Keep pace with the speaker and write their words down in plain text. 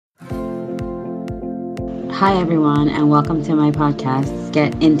Hi everyone, and welcome to my podcast,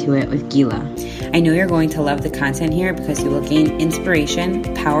 Get Into It with Gila. I know you're going to love the content here because you will gain inspiration,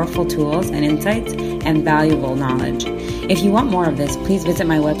 powerful tools and insights, and valuable knowledge. If you want more of this, please visit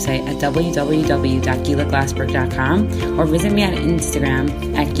my website at www.gilaglassberg.com or visit me on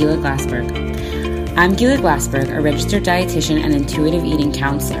Instagram at Gila Glassberg. I'm Gila Glassberg, a registered dietitian and intuitive eating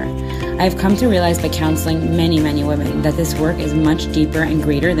counselor. I have come to realize by counseling many women that this work is much deeper and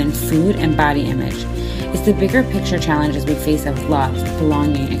greater than food and body image. It's the bigger picture challenges we face of love,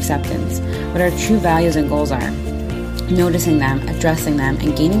 belonging, acceptance, what our true values and goals are, noticing them, addressing them,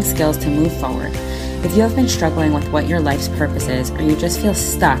 and gaining skills to move forward. If you have been struggling with what your life's purpose is, or you just feel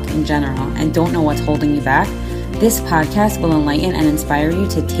stuck in general and don't know what's holding you back, this podcast will enlighten and inspire you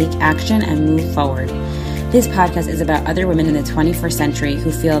to take action and move forward. This podcast is about other women in the 21st century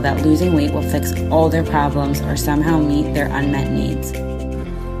who feel that losing weight will fix all their problems or somehow meet their unmet needs.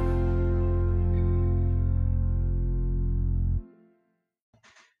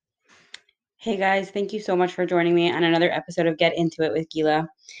 Hey guys, thank you so much for joining me on another episode of Get Into It with Gila.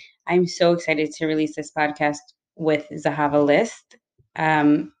 I'm so excited to release this podcast with Zahava List.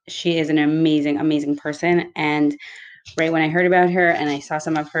 She is an amazing person. And right when I heard about her and I saw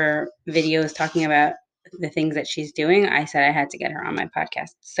some of her videos talking about the things that she's doing, I said I had to get her on my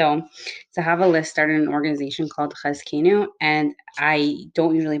podcast. So Zahava List started an organization called Chazkenu, and I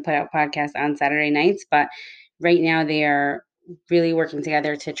don't usually put out podcasts on Saturday nights, but right now they are really working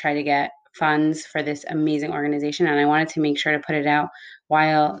together to try to get funds for this amazing organization, and I wanted to make sure to put it out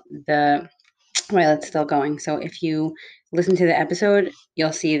while it's still going. So if you listen to the episode,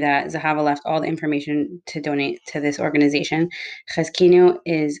 you'll see that Zahava left all the information to donate to this organization. Chazkenu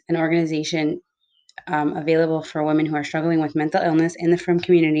is an organization available for women who are struggling with mental illness in the Frum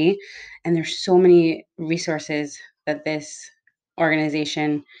community, and there's so many resources that this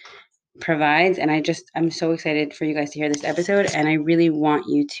organization provides, and I'm so excited for you guys to hear this episode, and I really want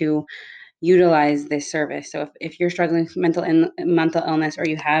you to utilize this service. So if you're struggling with mental illness, or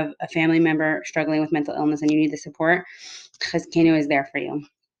you have a family member struggling with mental illness and you need the support, Chazkenu is there for you.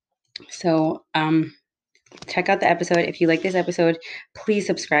 So check out the episode. If you like this episode, please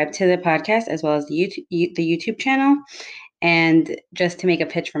subscribe to the podcast as well as the YouTube channel. And just to make a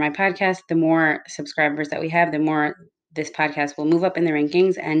pitch for my podcast, the more subscribers that we have, the more this podcast will move up in the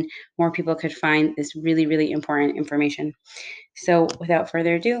rankings and more people could find this really important information. So without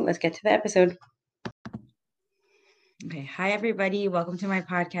further ado, let's get to the episode. Okay. Hi, everybody. Welcome to my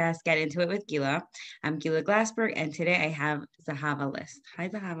podcast, Get Into It with Gila. I'm Gila Glassberg, and today I have Zahava List. Hi,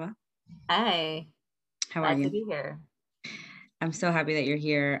 Zahava. Hi. How are you? Glad to be here. I'm so happy that you're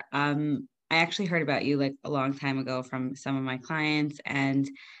here. I actually heard about you like a long time ago from some of my clients, and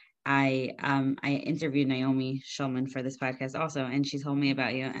I interviewed Naomi Schulman for this podcast also, and she told me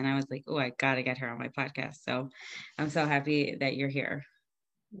about you, and I was like, oh, I gotta get her on my podcast. So I'm so happy that you're here.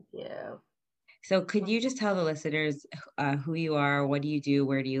 Thank you. So could you just tell the listeners who you are, what do you do,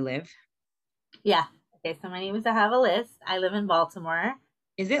 where do you live? Yeah. Okay. So my name is Zahava List. I live in Baltimore.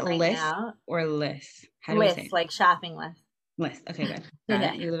 Is it right list now. or list? How do list, we say it? like shopping list. List. Okay, good.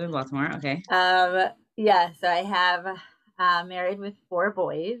 Got it. You live in Baltimore. Okay. Yeah. So I have married with 4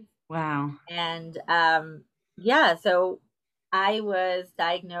 boys. Wow. And yeah. So I was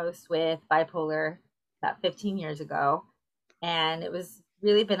diagnosed with bipolar about 15 years ago, and it was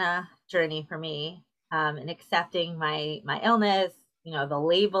really been a journey for me in accepting my illness, the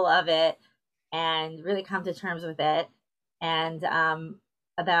label of it, and really come to terms with it. And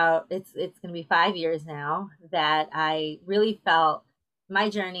about it's going to be 5 years now that I really felt my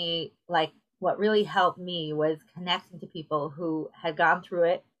journey, like what really helped me was connecting to people who had gone through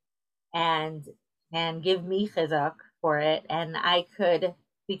it and give me chizuk for it, and I could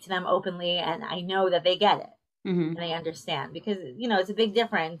speak to them openly, and I know that they get it. Mm-hmm. And they understand, because it's a big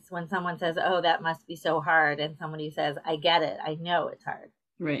difference when someone says, oh, that must be so hard, and somebody says, I get it, I know it's hard.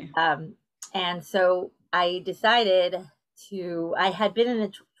 Right. And so I decided I had been in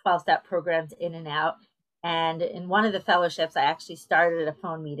a 12-step programs in and out, and in one of the fellowships I actually started a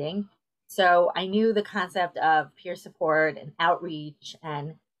phone meeting. So I knew the concept of peer support and outreach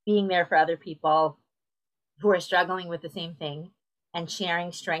and being there for other people who are struggling with the same thing and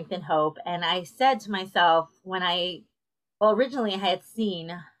sharing strength and hope. And I said to myself, originally I had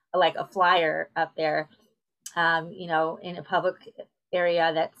seen like a flyer up there, in a public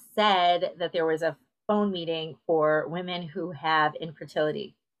area that said that there was a phone meeting for women who have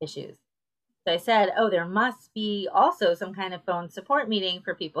infertility issues. So I said, oh, there must be also some kind of phone support meeting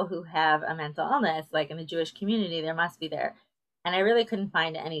for people who have a mental illness, like in the Jewish community, there must be there. And I really couldn't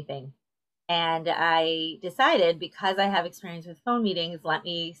find anything. And I decided, because I have experience with phone meetings, let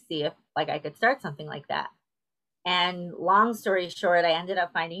me see if I could start something like that. And long story short, I ended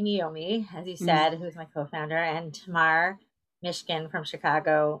up finding Naomi, as you said, Mm-hmm. who's my co-founder, and Tamar Mishkin from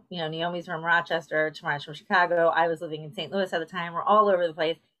Chicago. You know, Naomi's from Rochester, Tamar's from Chicago. I was living in St. Louis at the time. We're all over the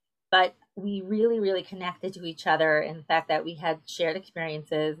place. But we really, really connected to each other in the fact that we had shared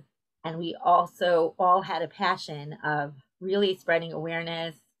experiences, and we also all had a passion of really spreading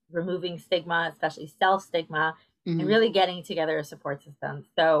awareness, removing stigma, especially self stigma, and Mm-hmm. really getting together a support system.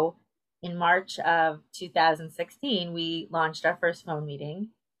 So in March of 2016, we launched our first phone meeting,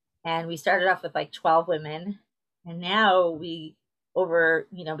 and we started off with like 12 women. And now we, over,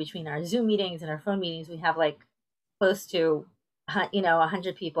 you know, between our Zoom meetings and our phone meetings, we have like close to,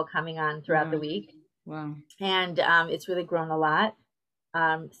 100 people coming on throughout the Wow. week. Wow. And it's really grown a lot.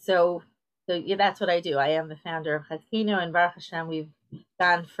 So yeah, that's what I do. I am the founder of Chazkinu, and Baruch Hashem, we've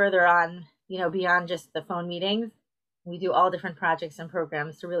gone further on, beyond just the phone meetings. We do all different projects and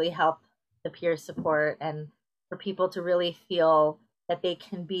programs to really help the peer support and for people to really feel that they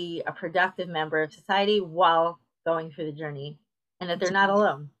can be a productive member of society while going through the journey and that they're It's not amazing.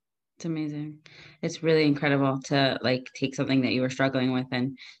 alone. It's amazing. It's really incredible to like take something that you were struggling with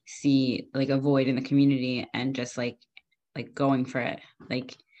and see like a void in the community and just like going for it.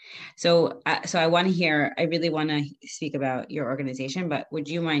 Like so I want to hear, I really want to speak about your organization, but would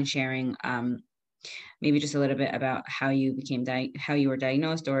you mind sharing maybe just a little bit about how you became how you were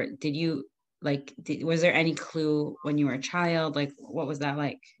diagnosed, or did you was there any clue when you were a child? Like what was that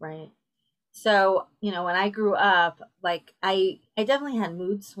like? Right. So, when I grew up, like I definitely had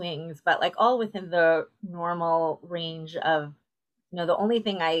mood swings, but like all within the normal range of, the only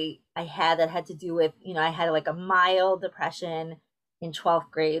thing I had that had to do with, I had like a mild depression in 12th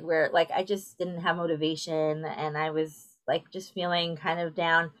grade where like I just didn't have motivation and I was like just feeling kind of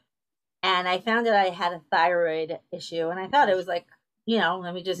down. And I found that I had a thyroid issue and I thought it was like,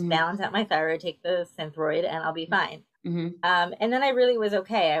 let me just Mm-hmm. balance out my thyroid, take the Synthroid and I'll be fine. Mm-hmm. And then I really was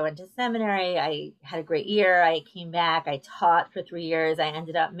okay. I went to seminary. I had a great year. I came back. I taught for 3 years. I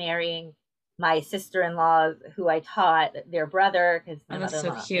ended up marrying my sister-in-law, who I taught their brother, because Oh, my that's so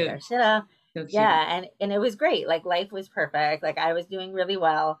mother-in-law made cute. our shidduch. So cute. Yeah, and it was great. Like life was perfect. Like I was doing really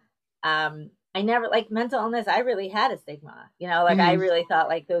well. I never like mental illness. I really had a stigma. Like I Mm-hmm. really thought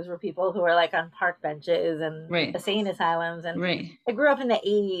like those were people who were like on park benches and Right. insane asylums and Right. I grew up in the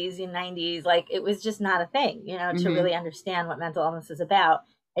 80s and 90s. Like it was just not a thing, to Mm-hmm. really understand what mental illness is about.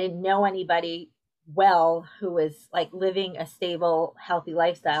 I didn't know anybody well who was like living a stable, healthy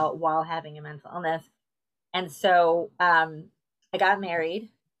lifestyle while having a mental illness. And so I got married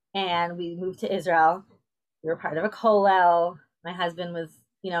and we moved to Israel. We were part of a kollel. My husband was,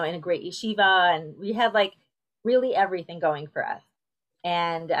 in a great yeshiva, and we had like really everything going for us.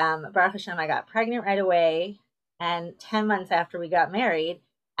 And Baruch Hashem, I got pregnant right away. And 10 months after we got married,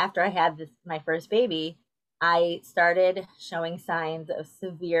 after I had my first baby, I started showing signs of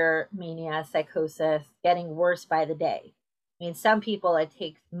severe mania, psychosis, getting worse by the day. I mean, some people it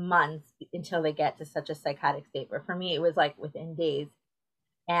takes months until they get to such a psychotic state, but for me, it was like within days.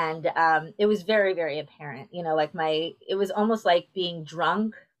 And it was very, very apparent, like it was almost like being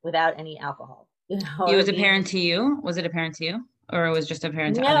drunk without any alcohol, It or was being apparent to you? Was it apparent to you? Or it was just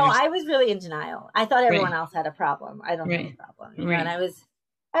apparent to no, others? I was really in denial. I thought everyone Right. else had a problem. I don't have a Right. problem, and Right.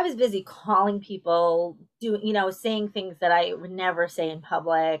 I was busy calling people, doing, saying things that I would never say in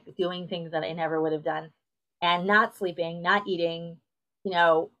public, doing things that I never would have done, and not sleeping, not eating.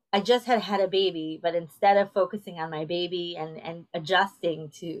 I just had a baby, but instead of focusing on my baby and adjusting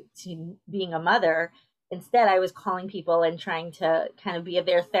to being a mother, instead I was calling people and trying to kind of be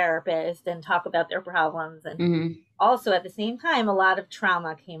their therapist and talk about their problems. And Mm-hmm. also at the same time, a lot of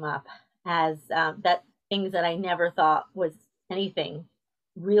trauma came up as that things that I never thought was anything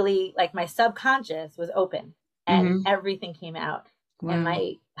really, like my subconscious was open and Mm-hmm. everything came out. And Wow.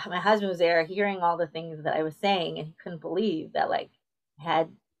 my husband was there hearing all the things that I was saying, and he couldn't believe that like I had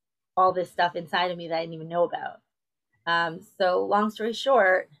all this stuff inside of me that I didn't even know about. So long story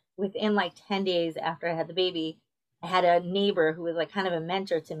short, within like 10 days after I had the baby, I had a neighbor who was like kind of a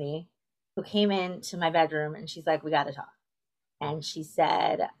mentor to me who came into my bedroom and she's like, we got to talk. And she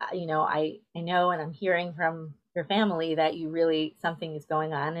said, I know, and I'm hearing from your family that you really, something is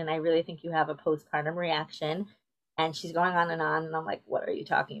going on. And I really think you have a postpartum reaction. And she's going on and on. And I'm like, what are you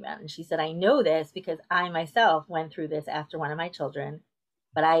talking about? And she said, I know this because I myself went through this after one of my children.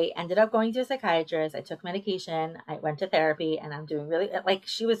 But I ended up going to a psychiatrist. I took medication. I went to therapy, and I'm doing really like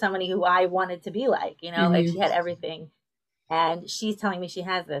she was somebody who I wanted to be like, like she Mm-hmm. had everything. And she's telling me she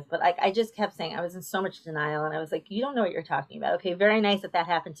has this, but like I just kept saying I was in so much denial, and I was like, you don't know what you're talking about. Okay, very nice that that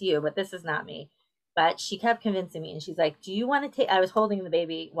happened to you, but this is not me. But she kept convincing me, and she's like, do you want to take? I was holding the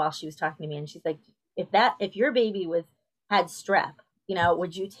baby while she was talking to me, and she's like, if your baby had strep,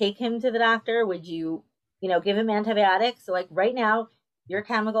 would you take him to the doctor? Would you, give him antibiotics? So like right now, your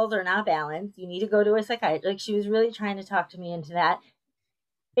chemicals are not balanced. You need to go to a psychiatrist. Like she was really trying to talk to me into that.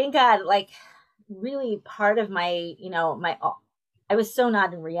 Thank God, like really part of my, I was so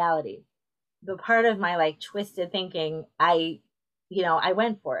not in reality. The part of my like twisted thinking, I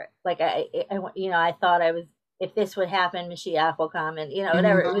went for it. Like I thought I was, if this would happen, Mashiach will come, and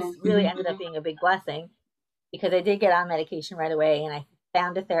whatever. It was really ended up being a big blessing because I did get on medication right away, and I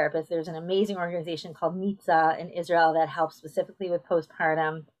found a therapist. There's an amazing organization called Mitza in Israel that helps specifically with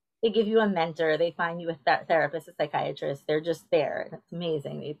postpartum. They give you a mentor. They find you a therapist, a psychiatrist. They're just there. It's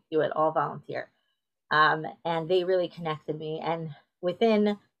amazing. They do it all volunteer. And they really connected me. And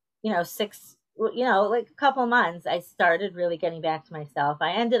within, like a couple months, I started really getting back to myself.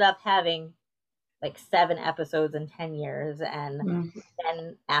 I ended up having like 7 episodes in 10 years. And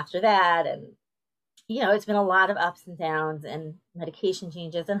then after that, and it's been a lot of ups and downs and medication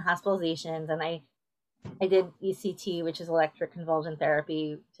changes and hospitalizations. And I did ECT, which is electric convulsion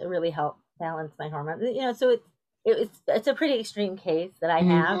therapy, to really help balance my hormones. So it's a pretty extreme case that I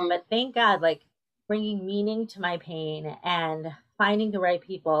have, but thank God, like bringing meaning to my pain and finding the right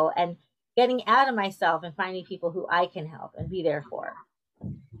people and getting out of myself and finding people who I can help and be there for.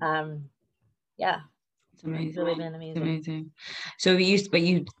 Yeah, it's amazing. It's really been amazing. It's amazing. So you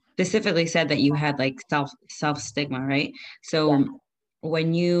specifically said that you had like self stigma, right? So yeah.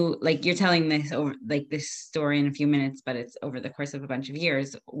 When you're telling this over like this story in a few minutes, but it's over the course of a bunch of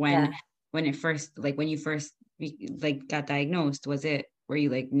years. When you first like got diagnosed, were you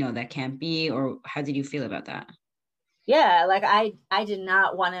like, no, that can't be, or how did you feel about that? Yeah, like I did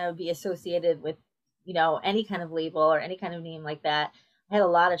not want to be associated with any kind of label or any kind of name like that. I had a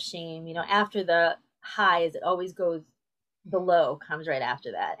lot of shame. After the highs, it always goes, the low comes right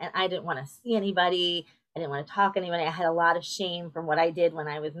after that, and I didn't want to see anybody. I didn't want to talk to anybody. I had a lot of shame from what I did when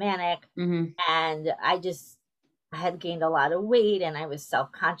I was manic. And I had gained a lot of weight, and I was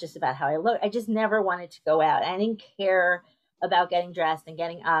self-conscious about how I looked. I just never wanted to go out. I didn't care about getting dressed and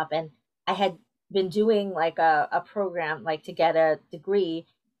getting up. And I had been doing like a program, like to get a degree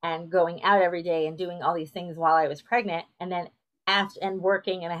and going out every day and doing all these things while I was pregnant. And then and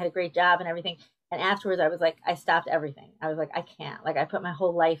working, and I had a great job and everything. And afterwards, I was like, I stopped everything. I was like, I can't. Like, I put my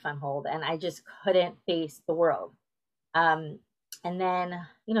whole life on hold, and I just couldn't face the world. And then,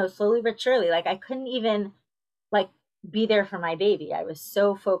 slowly but surely, like, I couldn't even, like, be there for my baby. I was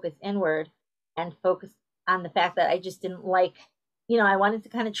so focused inward and focused on the fact that I just didn't like, I wanted to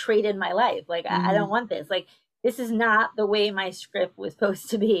kind of trade in my life. Like, I don't want this. Like, this is not the way my script was supposed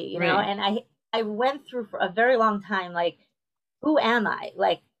to be, know? And I went through for a very long time, like, who am I?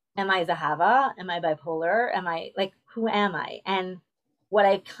 Like, am I Zahava? Am I bipolar? Am I like, who am I? And what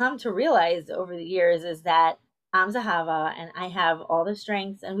I've come to realize over the years is that I'm Zahava, and I have all the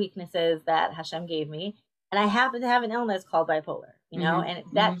strengths and weaknesses that Hashem gave me. And I happen to have an illness called bipolar, and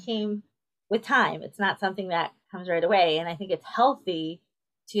that came with time. It's not something that comes right away. And I think it's healthy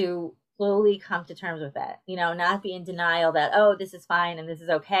to slowly come to terms with that, not be in denial that, oh, this is fine and this is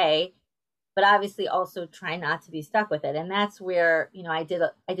okay, but obviously also try not to be stuck with it. And that's where, I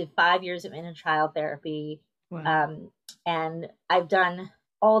did 5 years of inner child therapy. Wow. And I've done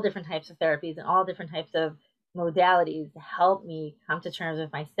all different types of therapies and all different types of modalities to help me come to terms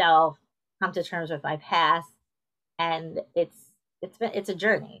with myself, come to terms with my past. And it's a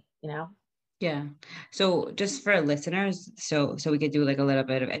journey, Yeah. So just for listeners, so we could do like a little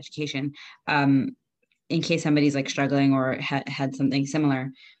bit of education, in case somebody's like struggling or had something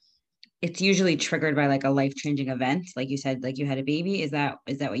similar. It's usually triggered by like a life-changing event. Like you said, like you had a baby. Is that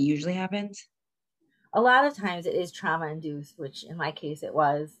what usually happens? A lot of times it is trauma induced, which in my case it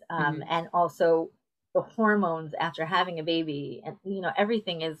was. And also the hormones after having a baby, and,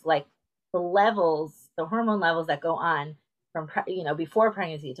 everything is like the hormone levels that go on from, before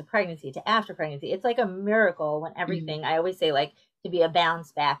pregnancy to after pregnancy. It's like a miracle when everything, I always say, like, to be a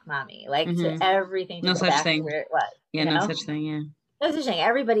bounce back mommy, like to everything to no go such back thing. to where it was. Yeah, no such thing. Yeah. No such thing.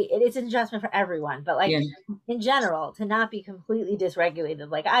 Everybody, it's an adjustment for everyone, but like in general, to not be completely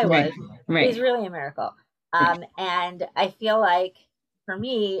dysregulated like I was is really a miracle. And I feel like for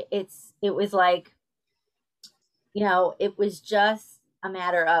me, it was like, it was just a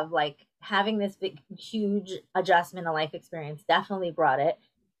matter of like having this big, huge adjustment in life experience definitely brought it.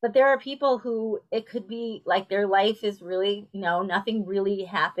 But there are people who it could be like their life is really, nothing really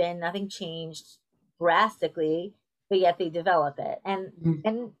happened, nothing changed drastically, but yet they develop it. And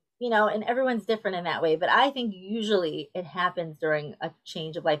and everyone's different in that way. But I think usually it happens during a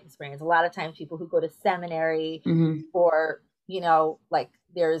change of life experience. A lot of times people who go to seminary or, like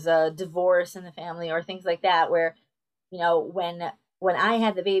there's a divorce in the family or things like that, where, when I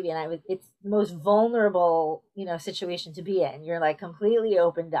had the baby and it's the most vulnerable, situation to be in. You're like completely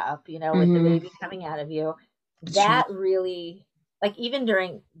opened up, with the Mm-hmm. baby coming out of you. It's true. That really, like, even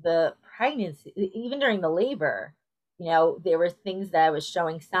during the pregnancy, even during the labor, there were things that I was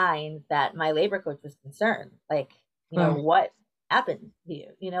showing signs that my labor coach was concerned. Like, Wow. what happened to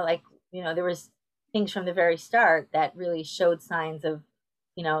you? There was things from the very start that really showed signs of,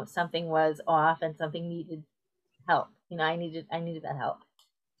 something was off and something needed help. I needed that help.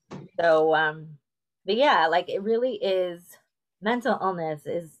 So, but yeah, like, it really is, mental illness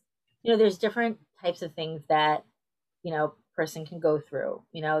is, there's different types of things that, person can go through.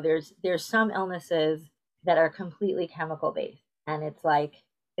 There's some illnesses that are completely chemical based, and it's like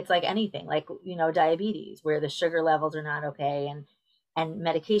anything, like, diabetes, where the sugar levels are not okay, and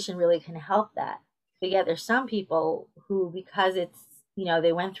medication really can help that. But yeah, there's some people who, because it's,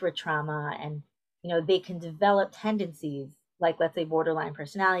 they went through a trauma, and they can develop tendencies, like, let's say, borderline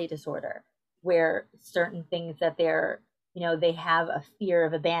personality disorder, where certain things that they have a fear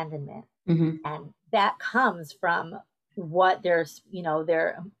of abandonment, Mm-hmm. and that comes from what their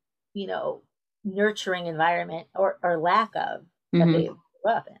nurturing environment, or lack of, that they Mm-hmm.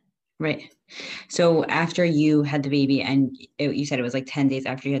 grew up in. Right. So after you had the baby, and you said it was like 10 days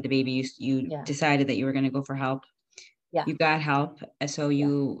after you had the baby, you Yeah, decided that you were going to go for help. yeah, You got help. So yeah,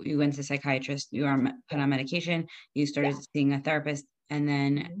 you went to a psychiatrist, you are put yeah, on medication, you started yeah. seeing a therapist, and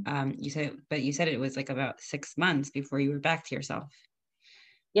then Mhm. you said it was like about 6 months before you were back to yourself.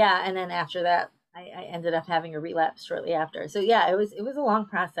 Yeah, and then after that, I ended up having a relapse shortly after. So yeah, it was a long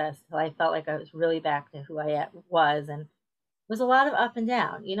process till I felt like I was really back to who I was, and it was a lot of up and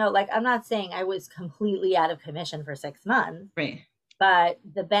down. Like, I'm not saying I was completely out of commission for 6 months, Right. but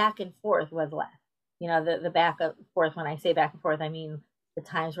the back and forth was less. The back and forth. When I say back and forth, I mean the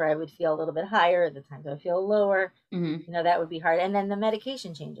times where I would feel a little bit higher, the times I would feel lower. Mm-hmm. That would be hard. And then the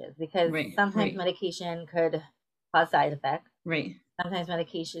medication changes, because Right. sometimes Right. medication could cause side effects. Right. Sometimes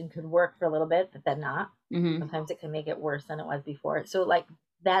medication could work for a little bit, but then not. Mm-hmm. Sometimes it can make it worse than it was before. So, like,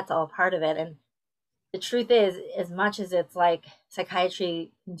 that's all part of it. And the truth is, as much as it's like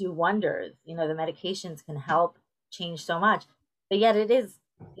psychiatry can do wonders, the medications can help change so much, but yet it is,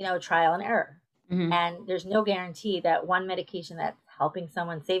 trial and error. Mm-hmm. And there's no guarantee that one medication that's helping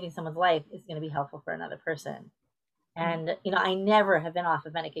someone, saving someone's life, is going to be helpful for another person. And, I never have been off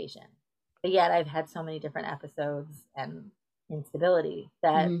of medication, but yet I've had so many different episodes and instability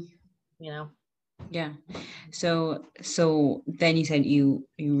that, Mm-hmm. you know, Yeah. So then you said you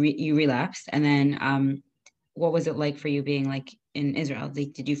relapsed, and then what was it like for you being like in Israel?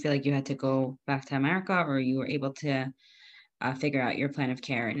 Like, did you feel like you had to go back to America, or you were able to figure out your plan of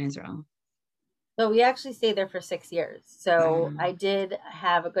care in Israel? so we actually stayed there for 6 years. So I Wow. did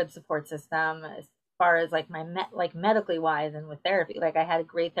have a good support system as far as, like, like, medically wise, and with therapy. Like, I had a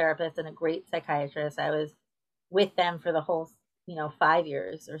great therapist and a great psychiatrist. I was with them for the whole, 5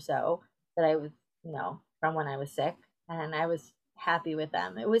 years or so that I was, from when I was sick, and I was happy with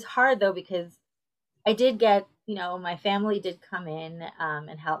them. It was hard though, because I did get, my family did come in,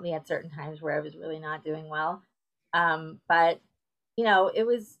 and help me at certain times where I was really not doing well. But it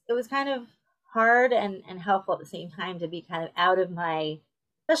was kind of hard and helpful at the same time to be kind of out of my,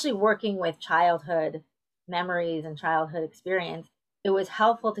 especially working with childhood memories and childhood experience. It was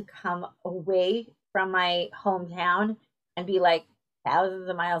helpful to come away from my hometown and be like thousands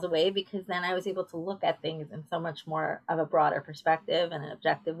of miles away, because then I was able to look at things in so much more of a broader perspective and an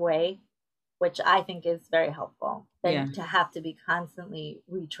objective way, which I think is very helpful Yeah. than to have to be constantly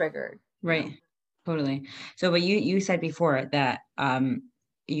re-triggered, you know. Right. Totally. So, but you said before that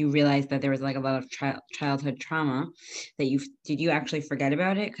you realized that there was like a lot of childhood trauma that did you actually forget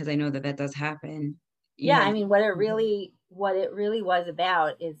about it? Because I know that that does happen. You Yeah, had. I mean, what it really was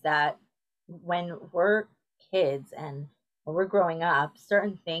about is that when we're kids and when we're growing up,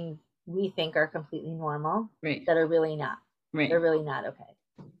 certain things we think are completely normal Right. that are really not. They're Right. really not okay.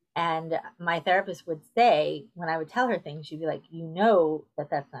 And my therapist would say, when I would tell her things, she'd be like, that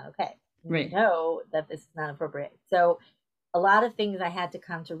that's not okay. Right. That this is not appropriate. So a lot of things I had to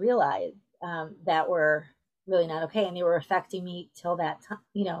come to realize, that were really not okay, and they were affecting me till that time,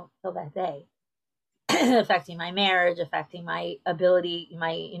 till that day. Affecting my marriage, affecting my ability,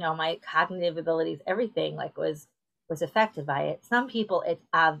 my cognitive abilities, everything, like, was affected by it. Some people, it's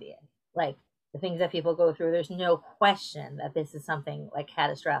obvious, like the things that people go through. There's no question that this is something like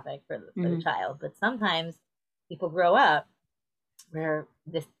catastrophic for the Hmm. child. But sometimes people grow up where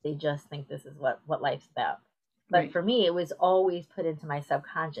they just think this is what life's about. But Right. for me, it was always put into my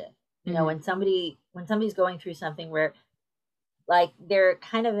subconscious. Hmm. When somebody's going through something where like they're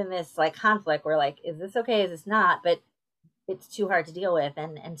kind of in this like conflict where like, is this okay? Is this not? But it's too hard to deal with,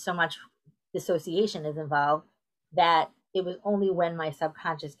 and so much dissociation is involved that it was only when my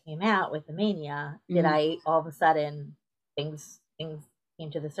subconscious came out with the mania did Mhm. I all of a sudden things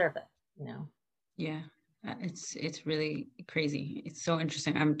came to the surface, you know. Yeah. It's really crazy. It's so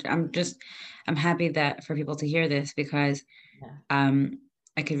interesting. I'm happy that for people to hear this because Yeah. um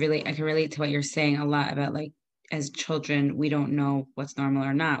I can relate to what you're saying a lot about like as children we don't know what's normal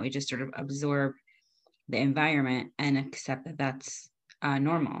or not. We just sort of absorb the environment and accept that that's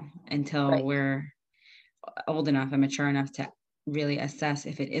normal until Right. we're old enough and mature enough to really assess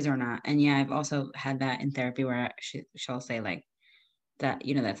if it is or not. And yeah, I've also had that in therapy where she'll say like that,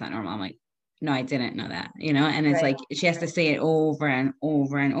 that's not normal. I'm like, no, I didn't know that, and it's Right. like she has to say it over and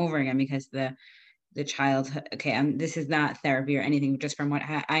over and over again because the child, okay, this is not therapy or anything, just from what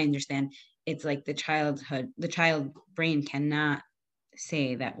I understand, it's like the child brain cannot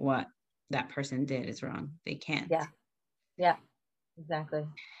say that what that person did is wrong. They can't. Yeah. Yeah. Exactly.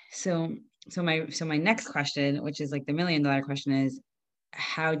 So my next question, which is like the $1 million question, is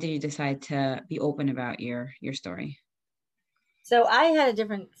how did you decide to be open about your story? So I had a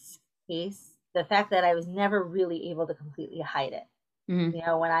different case. The fact that I was never really able to completely hide it. Mm-hmm. You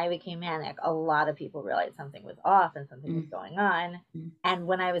know, when I became manic, a lot of people realized something was off and something was going on. Mm-hmm. And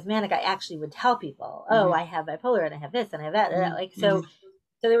when I was manic, I actually would tell people, "Oh, Mm-hmm. I have bipolar and I have this and I have that." Like Mm-hmm.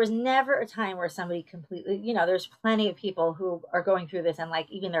 so there was never a time where somebody completely, there's plenty of people who are going through this and like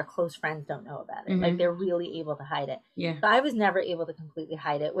even their close friends don't know about it. Like Mm-hmm. they're really able to hide it. Yeah. So I was never able to completely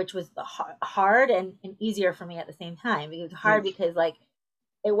hide it, which was hard and easier for me at the same time. It was hard Right. because like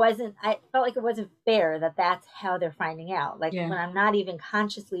I felt like it wasn't fair that that's how they're finding out. Like Yeah. when I'm not even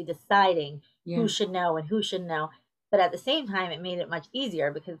consciously deciding Yeah. who should know and who shouldn't know. But at the same time, it made it much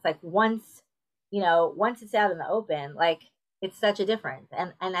easier because it's like once it's out in the open, like it's such a difference.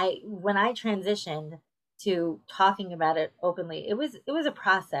 And when I transitioned to talking about it openly, it was a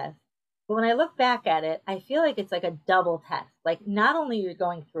process. But when I look back at it, I feel like it's like a double test. Like not only you're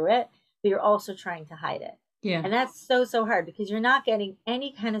going through it, but you're also trying to hide it. Yeah. And that's so hard because you're not getting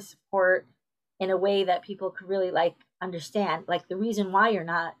any kind of support in a way that people could really like understand. Like the reason why you're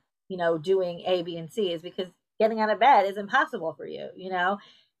not, doing A, B, and C is because getting out of bed is impossible for you.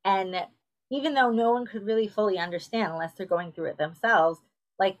 And even though no one could really fully understand unless they're going through it themselves,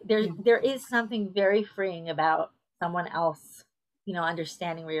 like there Yeah. there is something very freeing about someone else,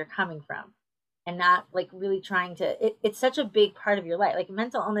 understanding where you're coming from and not like really trying to it's such a big part of your life. Like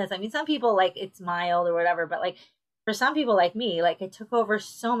mental illness, I mean, some people like it's mild or whatever, but like for some people like me, like it took over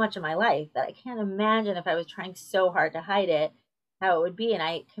so much of my life that I can't imagine if I was trying so hard to hide it, how it would be. And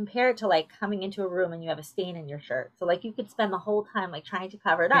I compare it to like coming into a room and you have a stain in your shirt, so like you could spend the whole time like trying to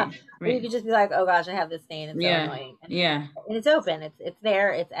cover it up, Right. or you Right. could just be like, oh gosh, I have this stain, it's so Yeah. annoying. Yeah. And it's open, it's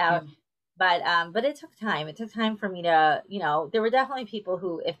there, it's Yeah. out. But it took time. It took time for me to, there were definitely people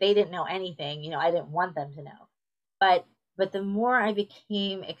who, if they didn't know anything, I didn't want them to know. But the more I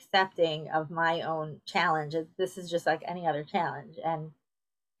became accepting of my own challenge, this is just like any other challenge, and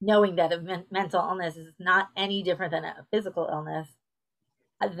knowing that a mental illness is not any different than a physical illness,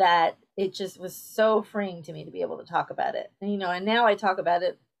 that it just was so freeing to me to be able to talk about it. And now I talk about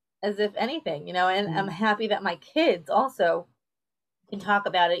it as if anything, and I'm Mhm. happy that my kids also can talk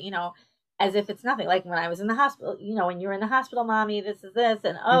about it, as if it's nothing. Like when I was in the hospital, when you're in the hospital, mommy, this is this,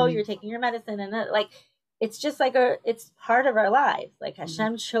 and oh, you're Mhm. taking your medicine, and like it's just like it's part of our lives. Like Mhm.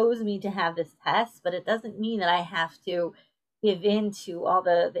 Hashem chose me to have this test, but it doesn't mean that I have to give in to all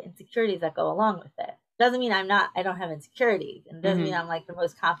the insecurities that go along with it. Doesn't mean I don't have insecurities, and it doesn't mean Mhm. I'm like the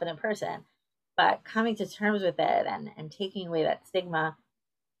most confident person. But coming to terms with it and taking away that stigma,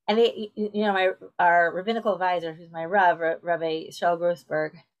 and our rabbinical advisor, who's my Rabbi Shel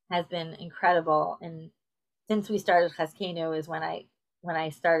Grossberg, has been incredible. And since we started Chazkenu is when I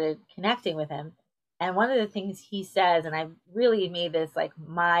started connecting with him. And one of the things he says, and I've really made this like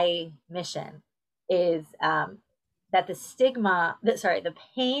my mission, is that the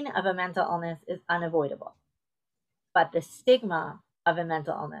pain of a mental illness is unavoidable, but the stigma of a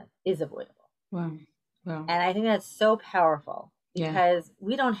mental illness is avoidable. Wow. Wow. And I think that's so powerful Yeah. because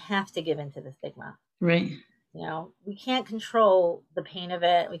we don't have to give in to the stigma. Right. We can't control the pain of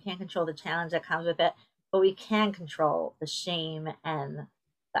it. We can't control the challenge that comes with it, but we can control the shame and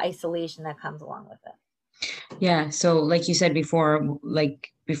the isolation that comes along with it. Yeah. So, like you said before,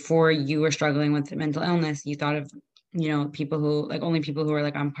 like before you were struggling with mental illness, you thought of, people who like only people who are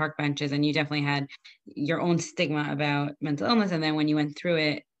like on park benches, and you definitely had your own stigma about mental illness. And then when you went through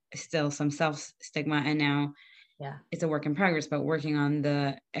it, still some self stigma. And now it's a work in progress, but working on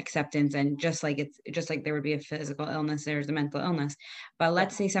the acceptance. And just like there would be a physical illness, there's a mental illness. But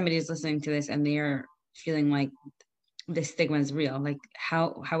let's say somebody is listening to this and they're feeling like this stigma is real. Like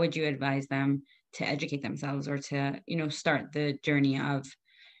how would you advise them to educate themselves, or to, start the journey of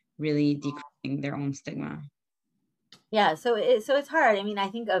really decreasing their own stigma? Yeah, so it's hard. I mean, I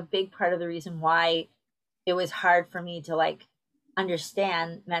think a big part of the reason why it was hard for me to like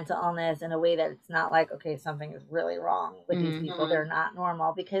understand mental illness in a way that it's not like, okay, something is really wrong with these people, they're not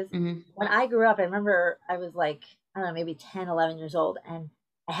normal. Because when I grew up, I remember I was like, I don't know, maybe 10, 11 years old, and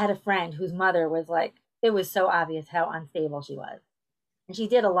I had a friend whose mother was like, it was so obvious how unstable she was, and she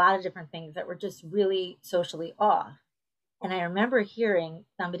did a lot of different things that were just really socially off. And I remember hearing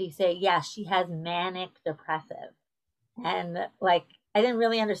somebody say, yeah, she has manic depressive. And like, I didn't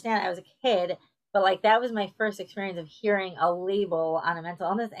really understand. I was a kid, but like, that was my first experience of hearing a label on a mental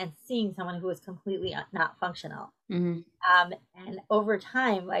illness and seeing someone who was completely not functional. And over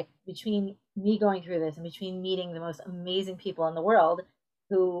time, like between me going through this and between meeting the most amazing people in the world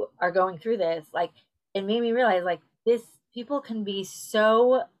who are going through this, like, it made me realize like this people can be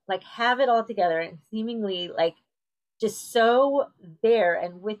so like have it all together and seemingly like just so there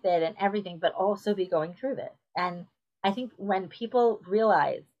and with it and everything, but also be going through this. And I think when people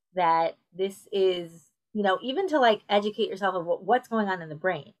realize that this is, even to like educate yourself of what's going on in the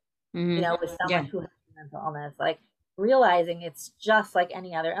brain, with someone who has mental illness, like realizing it's just like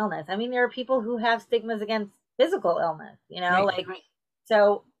any other illness. I mean, there are people who have stigmas against physical illness,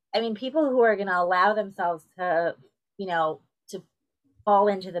 so I mean, people who are going to allow themselves to, to fall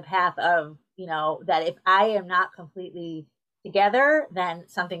into the path of, that if I am not completely together, then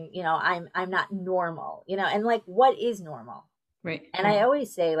something, I'm not normal, and like, what is normal? Right. And I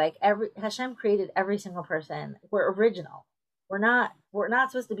always say, like, Hashem created every single person. We're original. We're not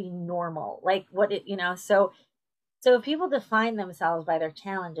supposed to be normal. Like what it, so if people define themselves by their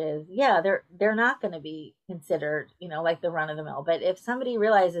challenges, yeah, they're not going to be considered, like the run of the mill. But if somebody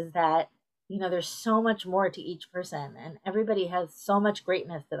realizes that, there's so much more to each person and everybody has so much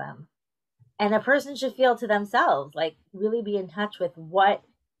greatness to them, and a person should feel to themselves, like really be in touch with what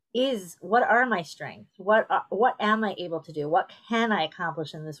are my strengths, what am I able to do, what can I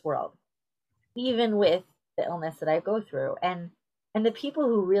accomplish in this world, even with the illness that I go through. And the people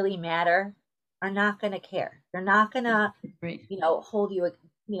who really matter are not going to care. They're not going to hold you,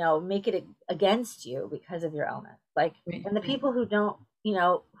 make it against you because of your illness. Like, and the people who don't,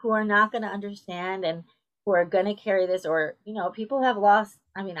 who are not going to understand and who are going to carry this, or people have lost,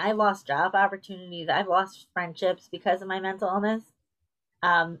 I mean, I've lost job opportunities, I've lost friendships because of my mental illness.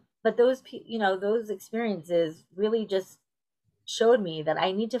 But those experiences really just showed me that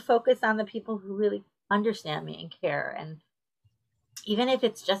I need to focus on the people who really understand me and care. And even if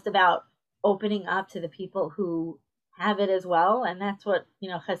it's just about opening up to the people who have it as well. And that's what,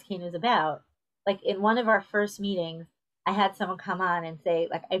 Chazkin is about. Like in one of our first meetings, I had someone come on and say,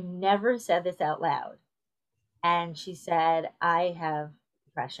 like, I've never said this out loud. And she said, I have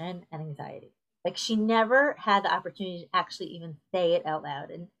depression and anxiety. Like she never had the opportunity to actually even say it out loud.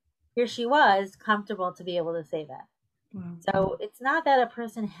 And here she was comfortable to be able to say that. Wow. So it's not that a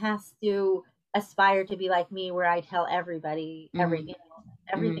person has to aspire to be like me, where I tell everybody everything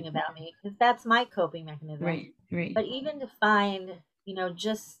about me, because that's my coping mechanism. Right. But even to find,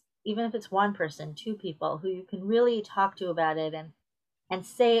 just even if it's one person, two people who you can really talk to about it and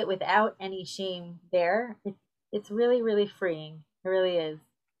say it without any shame there, it's really, really freeing. It really is.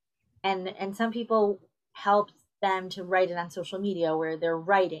 And some people help them to write it on social media where they're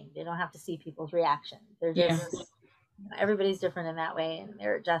writing. They don't have to see people's reactions. They're just everybody's different in that way and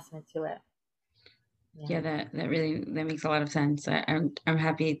their adjustment to it. Yeah, that makes a lot of sense. I'm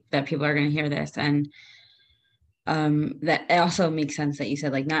happy that people are going to hear this, and that it also makes sense that you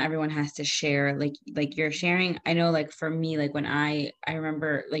said like not everyone has to share like you're sharing. I know, like for me, like when I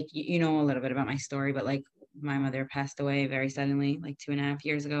remember, like you know a little bit about my story, but like my mother passed away very suddenly like 2.5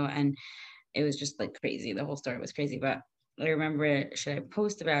 years ago, and it was just like crazy. The whole story was crazy. But I remember, should I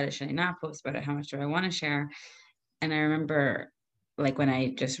post about it, should I not post about it, how much do I want to share? And I remember, like when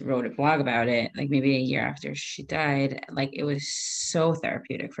I just wrote a blog about it, like maybe a year after she died, like it was so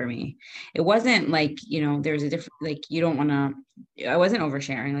therapeutic for me. It wasn't like, there's a different, like you don't want to, I wasn't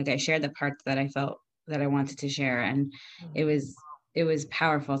oversharing. Like I shared the parts that I felt that I wanted to share. And it was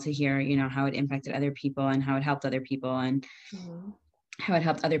powerful to hear, how it impacted other people and how it helped other people and how it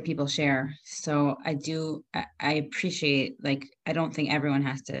helped other people share. So I appreciate, like, I don't think everyone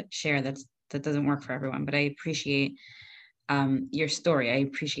has to share. That doesn't work for everyone, but I appreciate your story. I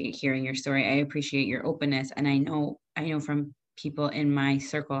appreciate hearing your story. I appreciate your openness. And I know from people in my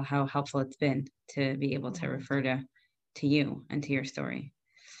circle how helpful it's been to be able to refer to you and to your story.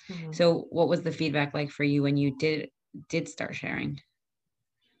 Mm-hmm. So what was the feedback like for you when you did start sharing?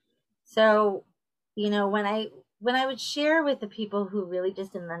 So, when I would share with the people who really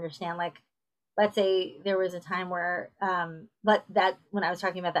just didn't understand, like, let's say there was a time where, but that when I was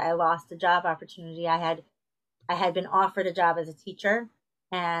talking about that, I lost a job opportunity. I had been offered a job as a teacher,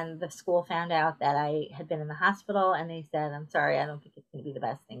 and the school found out that I had been in the hospital, and they said, "I'm sorry, I don't think it's going to be the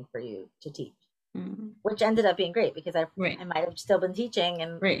best thing for you to teach." Mm-hmm. Which ended up being great because I Right. might have still been teaching,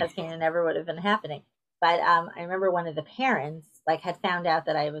 and Right. Cascana never would have been happening. But I remember one of the parents like had found out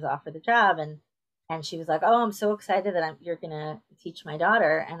that I was offered the job, and she was like, "Oh, I'm so excited that you're gonna teach my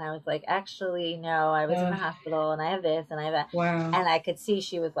daughter." And I was like, "Actually, no, I was in the hospital, and I have this, and I have that." Wow. And I could see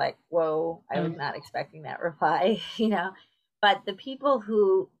she was like, "Whoa, I was not expecting that reply," But the people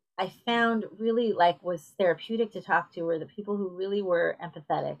who I found really like was therapeutic to talk to were the people who really were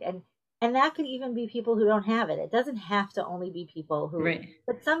empathetic, and that could even be people who don't have it. It doesn't have to only be people who, Right.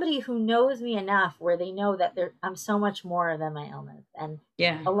 but somebody who knows me enough where they know that I'm so much more than my illness. And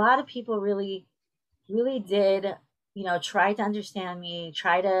Yeah. a lot of people really, really did, try to understand me,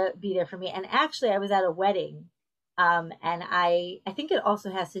 try to be there for me. And actually, I was at a wedding. And I think it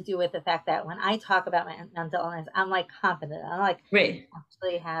also has to do with the fact that when I talk about my mental illness, I'm like confident. I'm like, Right.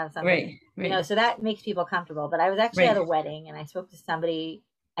 actually have something, Right. Right. so that makes people comfortable. But I was actually at Right. a wedding and I spoke to somebody.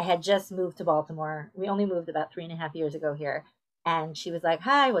 I had just moved to Baltimore. We only moved about 3.5 years ago here. And she was like,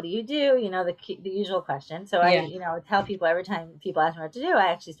 "Hi, what do you do?" The usual question. So Yeah. I tell people every time people ask me what to do, I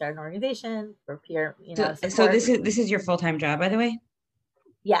actually start an organization for peer, So support. this is your full-time job, by the way?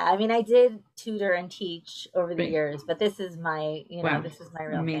 Yeah, I mean, I did tutor and teach over the Right. years, but this is my, Wow. this is my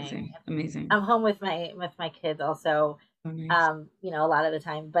real thing. Amazing. Amazing. I'm home with my kids also, Oh, nice. a lot of the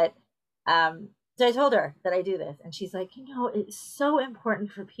time. But so I told her that I do this, and she's like, it's so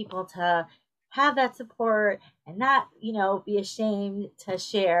important for people to have that support and not, be ashamed to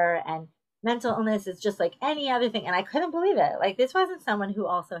share. And mental illness is just like any other thing. And I couldn't believe it. Like, this wasn't someone who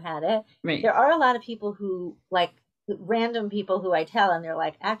also had it. Right. There are a lot of people who like random people who I tell, and they're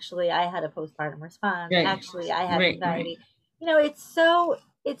like, actually, I had a postpartum response. Right. Actually, I have Right. anxiety. Right.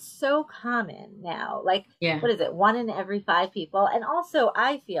 It's so common now. Like, Yeah. what is it? 1 in every 5 people. And also,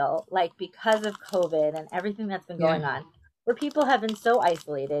 I feel like because of COVID and everything that's been going on, where people have been so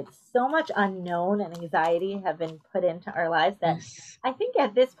isolated, so much unknown and anxiety have been put into our lives that Yes. I think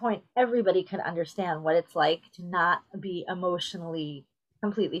at this point, everybody can understand what it's like to not be emotionally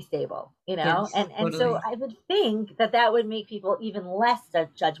completely stable, Yes. and Totally. so I would think that would make people even less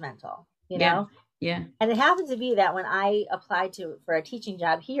judgmental, Yeah. Yeah. and it happened to be that when I applied for a teaching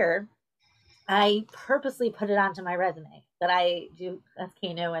job here, I purposely put it onto my resume that I do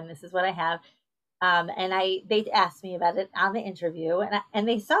Kano and this is what I have. And they asked me about it on the interview, and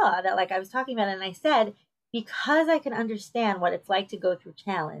they saw that like I was talking about it, and I said, because I can understand what it's like to go through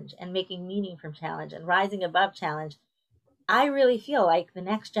challenge and making meaning from challenge and rising above challenge, I really feel like the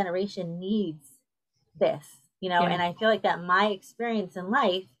next generation needs this, Yeah. and I feel like that my experience in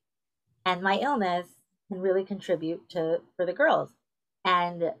life and my illness can really contribute for the girls.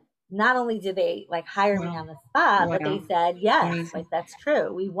 And not only did they like hire me Wow. on the spot, but they Wow. said, yes, Amazing. like that's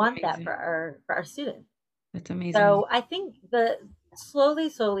true. We want that Amazing. for our students. That's amazing. So I think the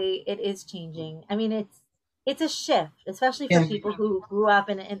slowly it is changing. I mean, it's a shift, especially for people who grew up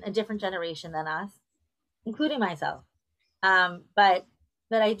in a different generation than us, including myself. But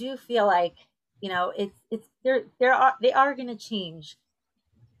I do feel like, it's they are going to change.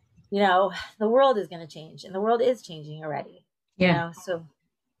 The world is going to change, and the world is changing already. Yeah. So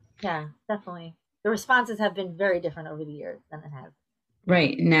yeah, definitely. The responses have been very different over the years than it has.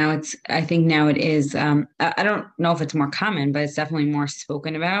 Right. I think now it is, I don't know if it's more common, but it's definitely more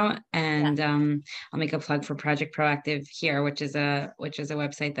spoken about. And I'll make a plug for Project Proactive here, which is a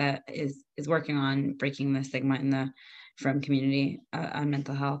website that is working on breaking the stigma in the from community on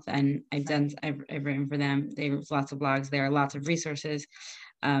mental health. And I've written for them. There's lots of blogs there, lots of resources.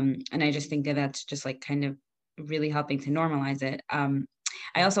 And I just think that that's just like kind of really helping to normalize it.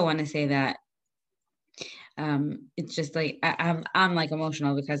 I also want to say that it's just like I'm like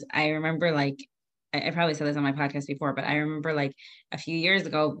emotional because I remember like I probably said this on my podcast before, but I remember like a few years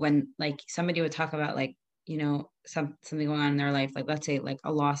ago when like somebody would talk about like, something going on in their life, like let's say like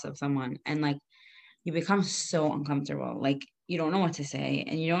a loss of someone, and like you become so uncomfortable, like you don't know what to say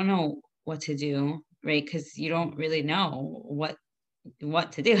and you don't know what to do, right? Because you don't really know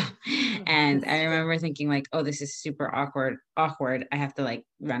what to do. And I remember thinking like, oh, this is super awkward, I have to like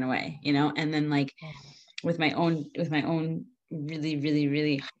run away, and then like with my own really, really,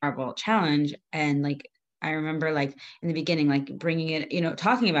 really horrible challenge, and like I remember like in the beginning, like bringing it,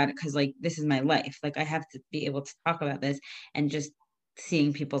 talking about it, because like this is my life. Like I have to be able to talk about this, and just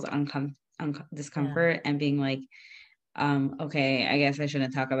seeing people's Yeah. discomfort and being like, okay, I guess I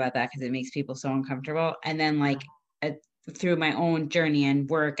shouldn't talk about that because it makes people so uncomfortable. And then like uh, through my own journey and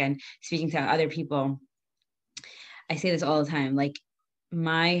work and speaking to other people, I say this all the time, like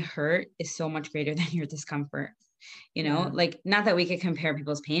my hurt is so much greater than your discomfort. Yeah. Like not that we could compare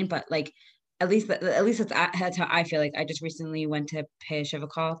people's pain, but like at least that's how I feel. Like I just recently went to pay a shiva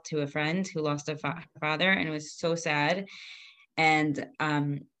call to a friend who lost a father, and it was so sad. And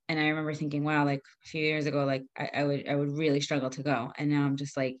I remember thinking, wow, like a few years ago, like I would really struggle to go, and now I'm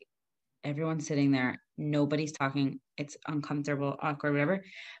just like, everyone's sitting there, nobody's talking, it's uncomfortable, awkward, whatever,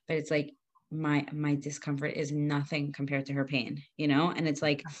 but it's like my discomfort is nothing compared to her pain, and it's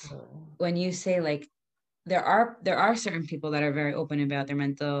like Absolutely. when you say like there are certain people that are very open about their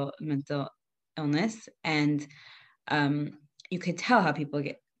mental illness, and um you could tell how people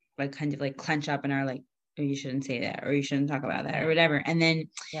get like kind of like clench up and are like, oh, you shouldn't say that, or you shouldn't talk about that, or Right. whatever, and then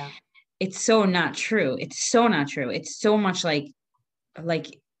Yeah. it's so not true, it's so not true, it's so much like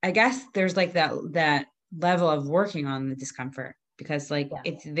I guess there's like that level of working on the discomfort, because like Yeah.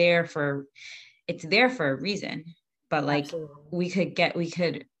 it's there for a reason, but like Absolutely. we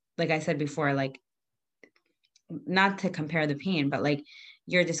could, like I said before, like not to compare the pain, but like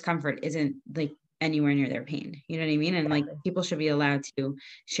your discomfort isn't like anywhere near their pain. You know what I mean? And like Exactly. people should be allowed to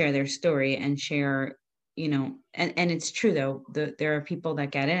share their story and share, and it's true though, there are people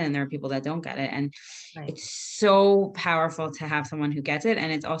that get it and there are people that don't get it. And Right. it's so powerful to have someone who gets it.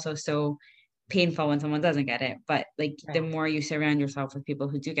 And it's also so painful when someone doesn't get it. But like the Right. more you surround yourself with people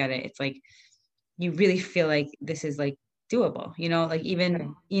who do get it, it's like you really feel like this is like doable, like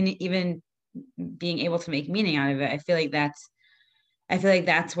Right. even being able to make meaning out of it. I feel like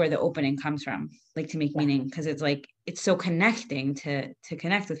that's where the opening comes from, like to make Yeah. meaning, because it's like it's so connecting to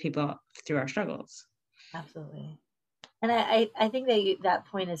connect with people through our struggles. Absolutely. And I think that that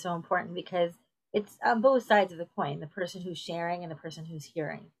point is so important because it's on both sides of the coin, the person who's sharing and the person who's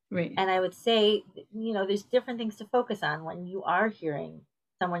hearing. Right. And I would say, there's different things to focus on when you are hearing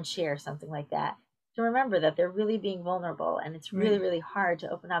someone share something like that. To remember that they're really being vulnerable and it's really, Right. really hard to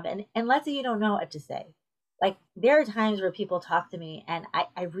open up. And let's say you don't know what to say. Like there are times where people talk to me and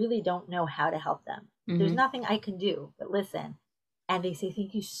I really don't know how to help them. There's Mm-hmm. nothing I can do but listen. And they say,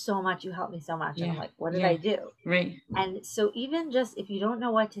 "Thank you so much. You helped me so much." And I'm Yeah. like, "What did Yeah. I do?" Right. And so even just if you don't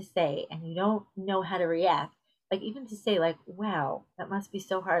know what to say and you don't know how to react, like even to say like, "Wow, that must be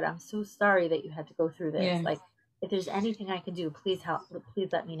so hard. I'm so sorry that you had to go through this." Yeah. Like if there's anything I can do, please help,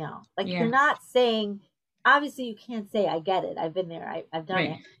 please let me know. Like you're Yeah. not saying, obviously you can't say I get it. I've been there. I've done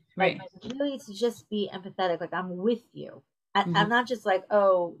Right. it. But Right. really to just be empathetic, like I'm with you. I'm Mm-hmm. not just like,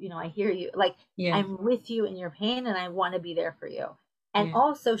 "Oh, I hear you." Like Yeah. I'm with you in your pain and I want to be there for you, and Yeah.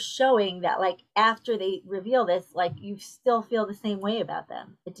 also showing that like after they reveal this, like you still feel the same way about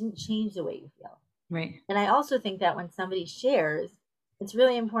them, it didn't change the way you feel. Right. And I also think that when somebody shares, it's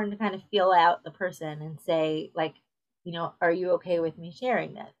really important to kind of feel out the person and say like, are you okay with me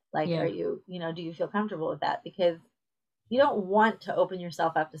sharing this? Like are Yeah. you, do you feel comfortable with that? Because you don't want to open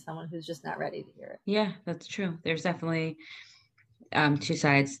yourself up to someone who's just not ready to hear it. Yeah, that's true. There's definitely two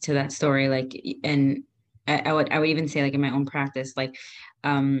sides to that story. Like, and I would even say like in my own practice, like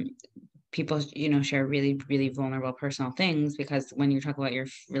um people share really really vulnerable personal things, because when you talk about your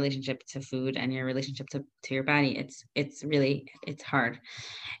relationship to food and your relationship to your body, it's hard.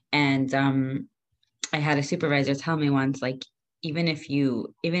 And I had a supervisor tell me once, like, even if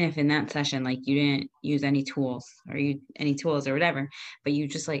in that session like you didn't use any tools or whatever, but you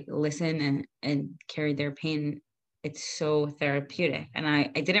just like listen and carry their pain, it's so therapeutic. And I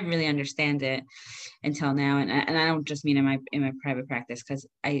didn't really understand it until now. And I don't just mean in my private practice, because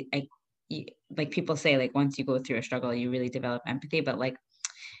like people say, like once you go through a struggle you really develop empathy, but like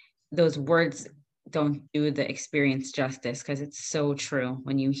those words don't do the experience justice, because it's so true.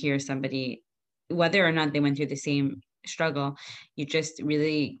 When you hear somebody, whether or not they went through the same struggle, you just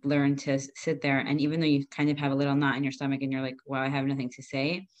really learn to sit there, and even though you kind of have a little knot in your stomach and you're like, wow, I have nothing to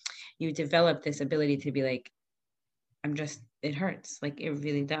say, you develop this ability to be like, it hurts, like it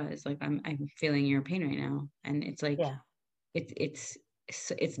really does, like I'm feeling your pain right now. And it's like Yeah. it's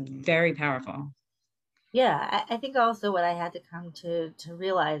very powerful. Yeah. I think also what I had to come to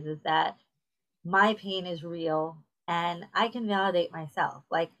realize is that my pain is real and I can validate myself.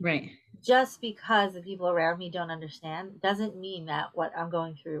 Like Right. just because the people around me don't understand doesn't mean that what I'm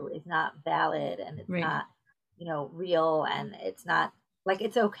going through is not valid and it's Right. not, real and it's not like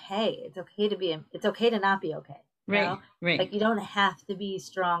it's okay. It's okay to not be okay, you Right. know? Right. Like you don't have to be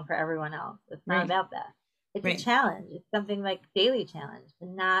strong for everyone else. It's not Right. about that. it's a Right. challenge. It's something like daily challenge,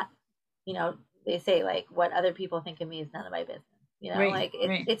 and not, you know, they say like what other people think of me is none of my business. You know, Right. like it's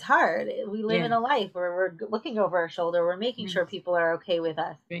Right. it's hard. We live in Yeah. a life where we're looking over our shoulder. We're making Right. sure people are okay with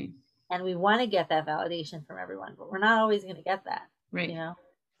us, Right. and we want to get that validation from everyone, but we're not always going to get that. You Right. know.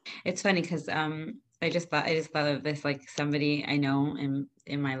 It's funny because I just thought of this, like somebody I know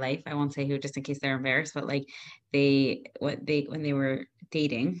in my life. I won't say who, just in case they're embarrassed, but like when they were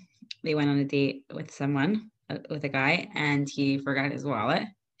dating, they went on a date with someone, with a guy, and he forgot his wallet.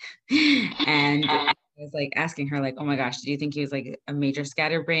 And I was like asking her, like, oh my gosh, do you think he was like a major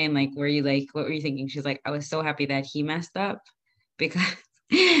scatterbrain? Like, were you like, what were you thinking? She's like, I was so happy that he messed up because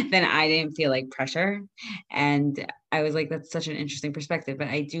then I didn't feel like pressure. And I was like, that's such an interesting perspective. But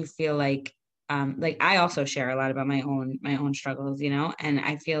I do feel like I also share a lot about my own struggles, you know, and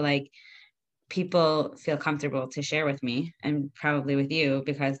I feel like people feel comfortable to share with me and probably with you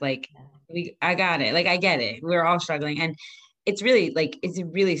because like I got it. Like I get it. We're all struggling. And it's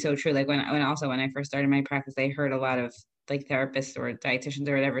really so true. Like when I first started my practice, I heard a lot of like therapists or dietitians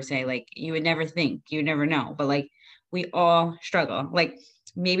or whatever say like you would never think, you would never know. But like we all struggle. Like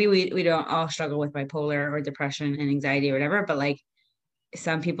maybe we don't all struggle with bipolar or depression and anxiety or whatever, but like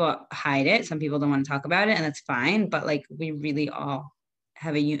some people hide it, some people don't want to talk about it, and that's fine. But like we really all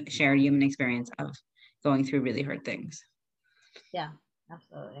have a shared human experience of going through really hard things. Yeah,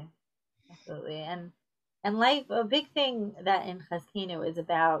 absolutely. Absolutely. And life, a big thing that in Chazkinu is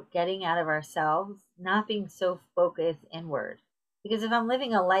about getting out of ourselves, not being so focused inward. Because if I'm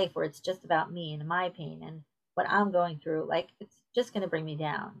living a life where it's just about me and my pain and what I'm going through, like it's just going to bring me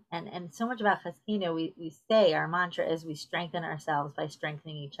down. And so much about Chazkinu, we say our mantra is we strengthen ourselves by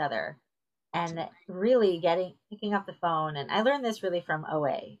strengthening each other. And really picking up the phone. And I learned this really from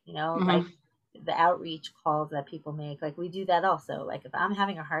OA, Uh-huh. like the outreach calls that people make. Like we do that also. Like if I'm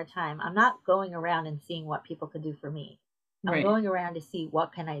having a hard time, I'm not going around and seeing what people could do for me. I'm Right. going around to see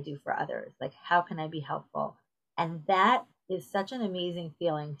what can I do for others? Like how can I be helpful? And that is such an amazing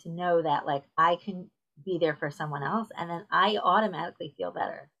feeling to know that like I can be there for someone else and then I automatically feel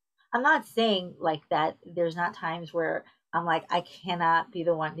better. I'm not saying like that there's not times where I'm like I cannot be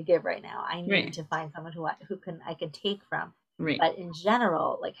the one to give right now. I need Right. to find someone I can take from. Right. But in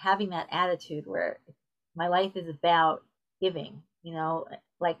general, like having that attitude where my life is about giving,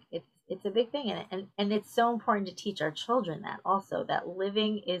 like it's a big thing, and it's so important to teach our children that also that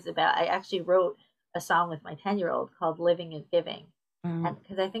living is about. I actually wrote a song with my 10-year-old called "Living is Giving," and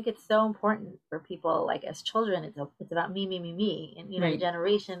because I think it's so important for people, like as children, it's about me, me, me, me, and the Right.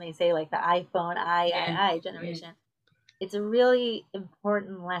 generation they say like the iPhone, Yeah. I Right. generation. It's a really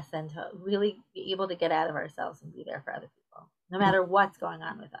important lesson to really be able to get out of ourselves and be there for other people, no matter what's going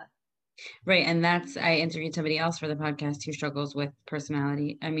on with us. Right. And I interviewed somebody else for the podcast who struggles with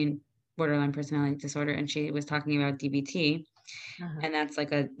borderline personality disorder. And she was talking about DBT. Uh-huh. And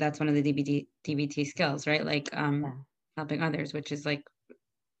that's one of the DBT skills, right? Like Yeah. helping others, which is like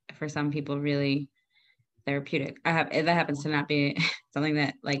for some people really therapeutic. That happens to not be something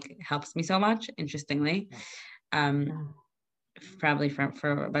that like helps me so much, interestingly. Yeah. Um, Uh-huh. Probably for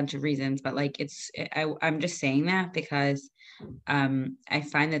a bunch of reasons, but like I'm just saying that because I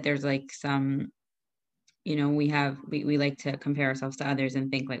find that there's like some, we like to compare ourselves to others and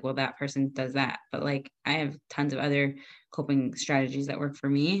think like, well, that person does that, but like I have tons of other coping strategies that work for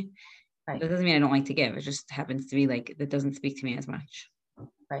me. Right. That doesn't mean I don't like to give. It just happens to be like that doesn't speak to me as much.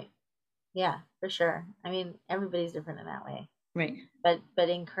 Right. Yeah, for sure. I mean, everybody's different in that way. Right. But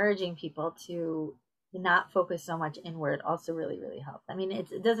encouraging people to not focus so much inward also really, really helps. I mean,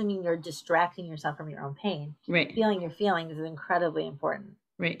 it doesn't mean you're distracting yourself from your own pain. Right. Feeling your feelings is incredibly important.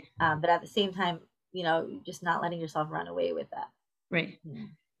 Right. But at the same time, just not letting yourself run away with that. Right. Yeah.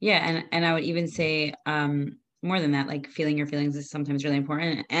 Yeah, and I would even say more than that, like feeling your feelings is sometimes really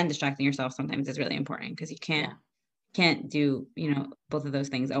important, and distracting yourself sometimes is really important because you Yeah. can't do, both of those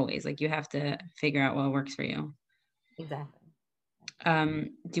things always. Like you have to figure out what works for you. Exactly.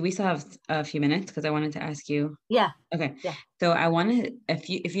 Do we still have a few minutes? Because I wanted to ask you. Yeah. Okay. Yeah. So I wanted, if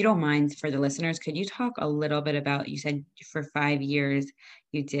you don't mind, for the listeners, could you talk a little bit about, you said for 5 years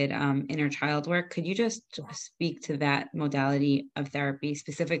you did inner child work. Could you just speak to that modality of therapy,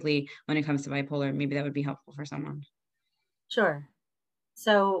 specifically when it comes to bipolar? Maybe that would be helpful for someone. Sure.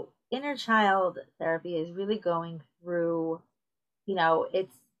 So inner child therapy is really going through,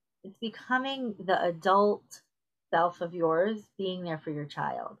 it's becoming the adult self of yours being there for your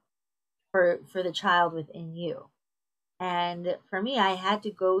child, for the child within you. And for me, I had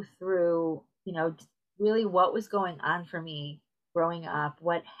to go through, really what was going on for me growing up,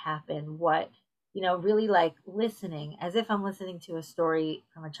 what happened, really like listening as if I'm listening to a story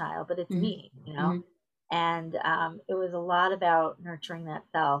from a child, but it's Mm-hmm. me. Mm-hmm. And it was a lot about nurturing that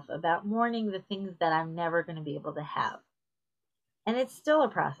self, about mourning the things that I'm never going to be able to have. And it's still a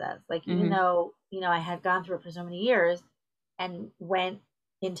process. Like, even though, I had gone through it for so many years and went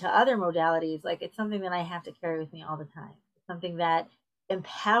into other modalities, like, it's something that I have to carry with me all the time. It's something that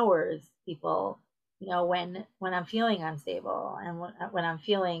empowers people, when I'm feeling unstable, and when I'm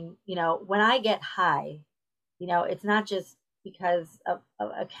feeling, when I get high, it's not just because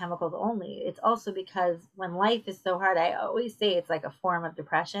of chemicals only. It's also because when life is so hard, I always say it's like a form of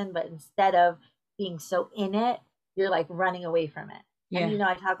depression, but instead of being so in it, you're like running away from it. Yeah. And,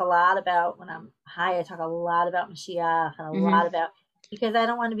 I talk a lot about, when I'm high, I talk a lot about Mashiach, and a lot about, because I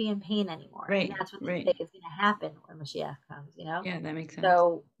don't want to be in pain anymore. Right. And that's what they say is going to happen when Mashiach comes, Yeah, that makes sense.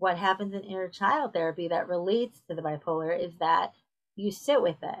 So what happens in inner child therapy that relates to the bipolar is that you sit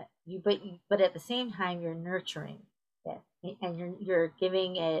with it, but at the same time, you're nurturing it, and you're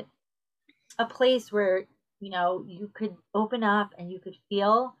giving it a place where, you could open up and you could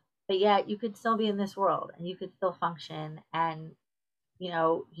feel, but yet you could still be in this world and you could still function, and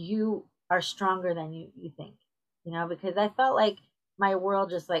you are stronger than you think, because I felt like my world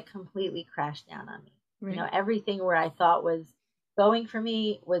just like completely crashed down on me. Right. Everything where I thought was going for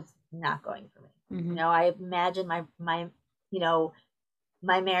me was not going for me. I imagined my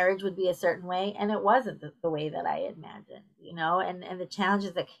my marriage would be a certain way, and it wasn't the way that I imagined, and the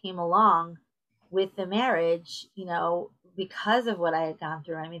challenges that came along with the marriage, because of what I had gone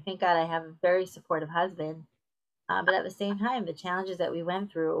through. I mean, thank God I have a very supportive husband. But at the same time, the challenges that we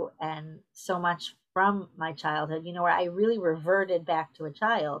went through, and so much from my childhood, where I really reverted back to a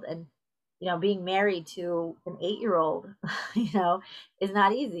child, and, being married to an 8-year-old, is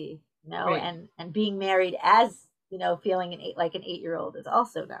not easy, Right. and being married as, feeling like an 8-year-old is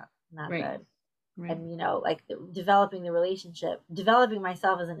also not Right. good. Right. And, like developing the relationship, developing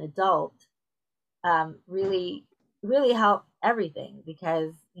myself as an adult, really, really helped everything,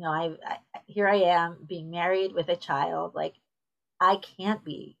 because, I here I am being married with a child. Like, I can't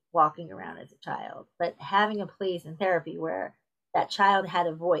be walking around as a child, but having a place in therapy where that child had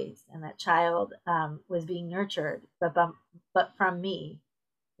a voice, and that child was being nurtured, but from me,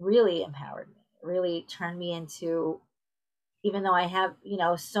 really empowered me, really turned me into, even though I have,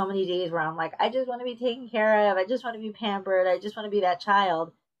 so many days where I'm like, I just want to be taken care of. I just want to be pampered. I just want to be that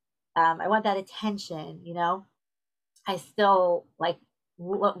child. I want that attention, I still like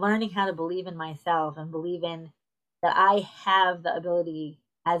learning how to believe in myself, and believe in that I have the ability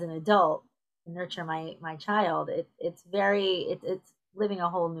as an adult to nurture my child. It's living a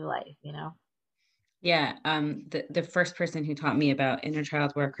whole new life, Yeah. The first person who taught me about inner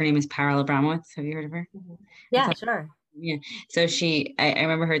child work, her name is Parala Abramowitz. Have you heard of her? Yeah, sure. Yeah. So I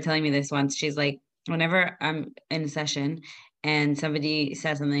remember her telling me this once. She's like, whenever I'm in a session and somebody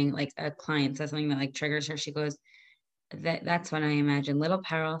says something, like a client says something that like triggers her, she goes, that's when I imagine little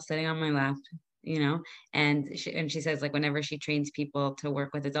Parala sitting on my lap, and she says, like, whenever she trains people to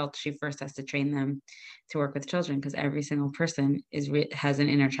work with adults, she first has to train them to work with children, because every single person has an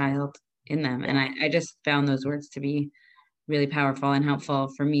inner child in them. And I just found those words to be really powerful and helpful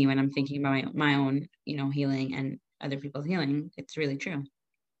for me when I'm thinking about my own, healing and other people's healing. It's really true.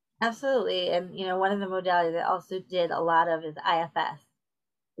 Absolutely. And, one of the modalities I also did a lot of is IFS,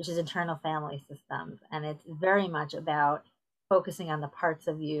 which is internal family systems. And it's very much about focusing on the parts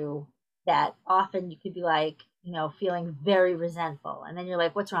of you that often you could be like, feeling very resentful. And then you're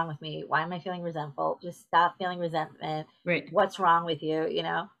like, what's wrong with me? Why am I feeling resentful? Just stop feeling resentment. Right. What's wrong with you?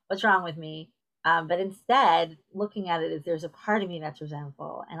 What's wrong with me? But instead, looking at it as there's a part of me that's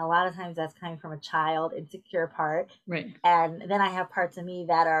resentful. And a lot of times that's coming from a child, insecure part. Right. And then I have parts of me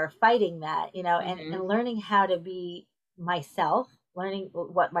that are fighting that, and learning how to be myself, learning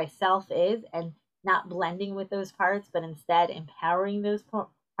what myself is, and not blending with those parts, but instead empowering those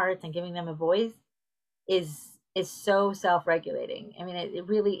parts and giving them a voice is so self-regulating. I mean, it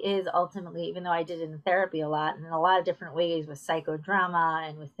really is ultimately, even though I did it in therapy a lot and in a lot of different ways with psychodrama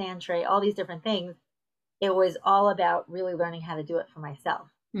and with Santre, all these different things, it was all about really learning how to do it for myself,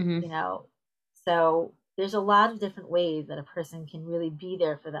 So there's a lot of different ways that a person can really be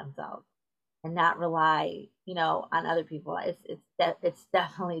there for themselves and not rely, on other people. It's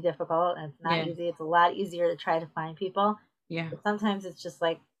definitely difficult, and it's not easy. It's a lot easier to try to find people. Yeah. But sometimes it's just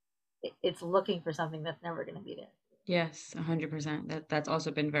like, it's looking for something that's never going to be there. Yes, 100%. That's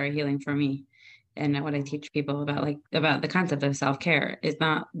also been very healing for me. And what I teach people about the concept of self-care is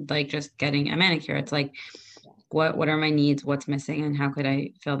not like just getting a manicure. It's like, what are my needs, what's missing, and how could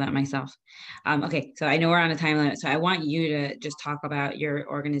I fill that myself? Okay, so I know we're on a time limit, so I want you to just talk about your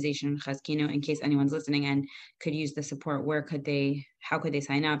organization, Chazkenu, in case anyone's listening and could use the support. How could they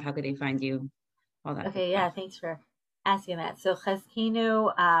sign up? How could they find you? all that good Okay, yeah, stuff. thanks for asking that. So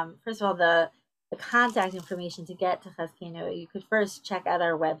Chazkeenu, first of all, the contact information to get to Chazkeenu, you could first check out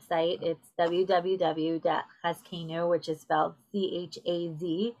our website. It's www.chazkeinu, which is spelled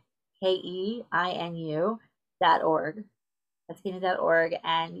CHAZKEINU.org. Chazkeinu.org,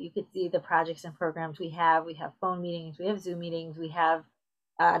 and you could see the projects and programs we have. We have phone meetings, we have Zoom meetings, we have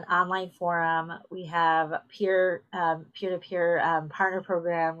an online forum, we have peer-to-peer partner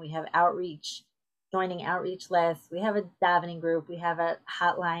program, we have outreach, joining outreach lists, we have a davening group, we have a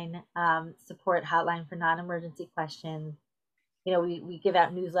hotline, support hotline for non-emergency questions. We give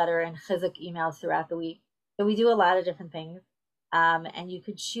out newsletter and chizuk emails throughout the week. So we do a lot of different things. And you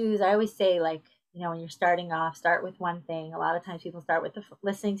could choose, I always say, like, when you're starting off, start with one thing. A lot of times people start with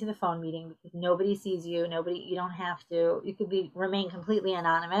listening to the phone meeting because nobody sees you. You don't have to, you could remain completely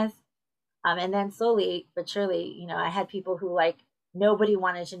anonymous. And then slowly but surely, I had people who like nobody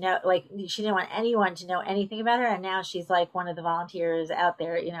wanted to know, like she didn't want anyone to know anything about her. And now she's like one of the volunteers out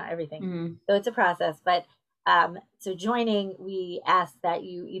there, everything. Mm-hmm. So it's a process. But so joining, we ask that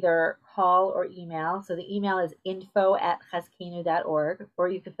you either call or email. So the email is info@chazkeinu.org, or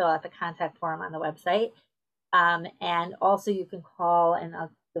you can fill out the contact form on the website. And also you can call, and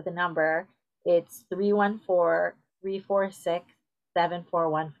I'll give the number. It's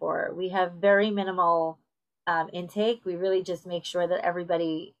 314-346-7414. We have very minimal intake. We really just make sure that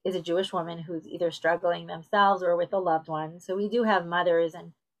everybody is a Jewish woman who's either struggling themselves or with a loved one. So we do have mothers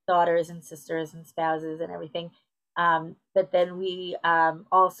and daughters and sisters and spouses and everything. But then we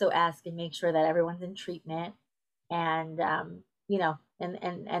also ask and make sure that everyone's in treatment, and and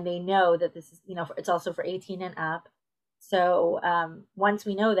they know that this is, it's also for 18 and up. So once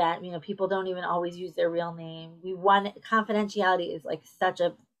we know that, people don't even always use their real name. Confidentiality is like such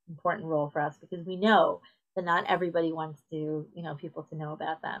a important role for us because we know that not everybody wants to, people to know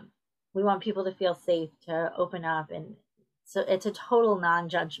about them. We want people to feel safe to open up, and so it's a total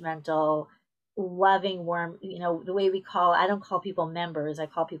non-judgmental, loving, warm, the way I don't call people members, I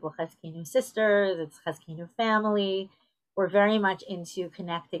call people Chazkeinu sisters, it's Chazkeinu family. We're very much into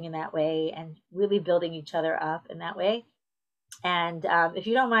connecting in that way and really building each other up in that way. And if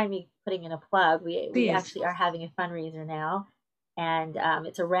you don't mind me putting in a plug, we actually are having a fundraiser now, and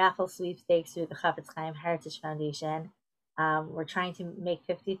it's a raffle sweepstakes through the Chafetz Chaim Heritage Foundation. We're trying to make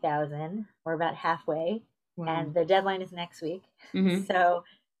 50,000. We're about halfway, and the deadline is next week. Mm-hmm. So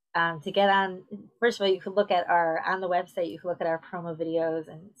to get on, first of all, you could look at on the website, you can look at our promo videos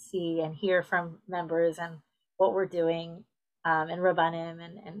and see and hear from members and what we're doing, and Rabbanim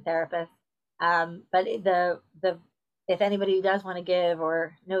and therapists. But if anybody does want to give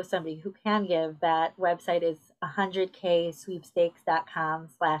or knows somebody who can give, that website is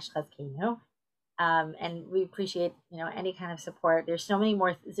 100ksweepstakes.com/Chazkeinu. And we appreciate, any kind of support. There's so many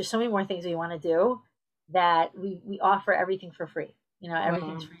more things we want to do that we offer everything for free.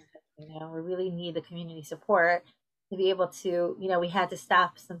 Everything's free. We really need the community support to be able to, we had to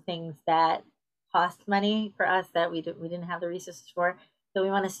stop some things that cost money for us that we didn't have the resources for. So we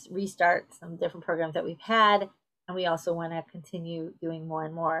want to restart some different programs that we've had. And we also want to continue doing more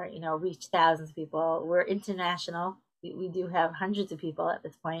and more, reach thousands of people. We're international. We do have hundreds of people at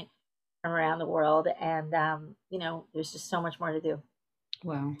this point from around the world. And, there's just so much more to do.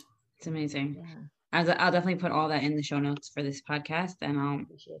 Wow. It's amazing. Yeah. I'll definitely put all that in the show notes for this podcast, and I'll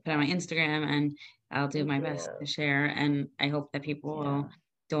put it on my Instagram, and I'll do my best to share. And I hope that people will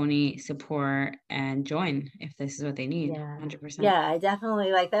donate, support, and join if this is what they need. 100%. Yeah, I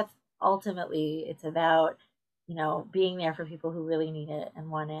definitely that's ultimately it's about, being there for people who really need it and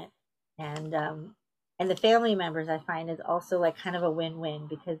want it. And the family members, I find, is also like kind of a win-win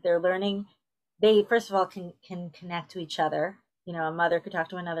because they're learning. They first of all can connect to each other. A mother could talk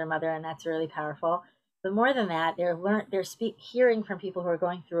to another mother, and that's really powerful. But more than that, they're hearing from people who are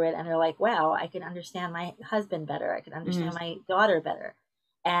going through it, and they're like, "Wow, I can understand my husband better. I can understand my daughter better."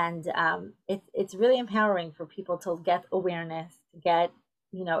 And it's really empowering for people to get awareness, to get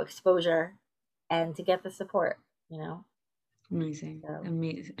exposure, and to get the support. Amazing, so,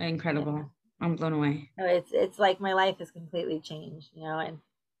 amazing, incredible. Yeah. I'm blown away. It's like my life has completely changed,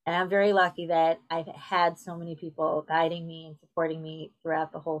 and I'm very lucky that I've had so many people guiding me and supporting me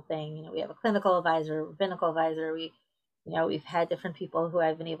throughout the whole thing. We have a clinical advisor, rabbinical advisor. We've had different people who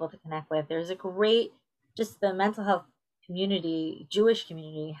I've been able to connect with. There's a great, just the mental health community, Jewish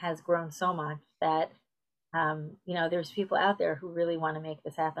community has grown so much that, there's people out there who really want to make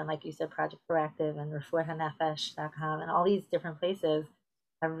this happen. Like you said, Project Proactive and refuathanefesh.com and all these different places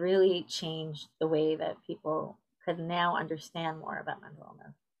have really changed the way that people could now understand more about mental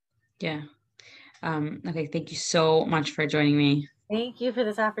illness. Yeah. Okay. Thank you so much for joining me. Thank you for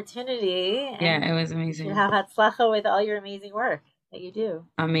this opportunity. Yeah, it was amazing. You have hatzlacha with all your amazing work that you do.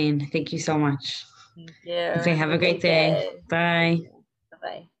 Amen. Thank you so much. Thank you. Okay, have a great day. Bye.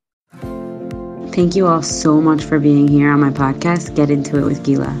 Bye-bye. Thank you all so much for being here on my podcast, Get Into It with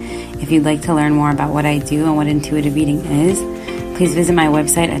Gila. If you'd like to learn more about what I do and what intuitive eating is, please visit my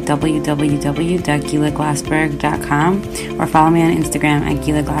website at www.gilaglassberg.com or follow me on Instagram at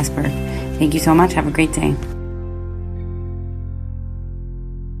Gila Glassberg. Thank you so much. Have a great day.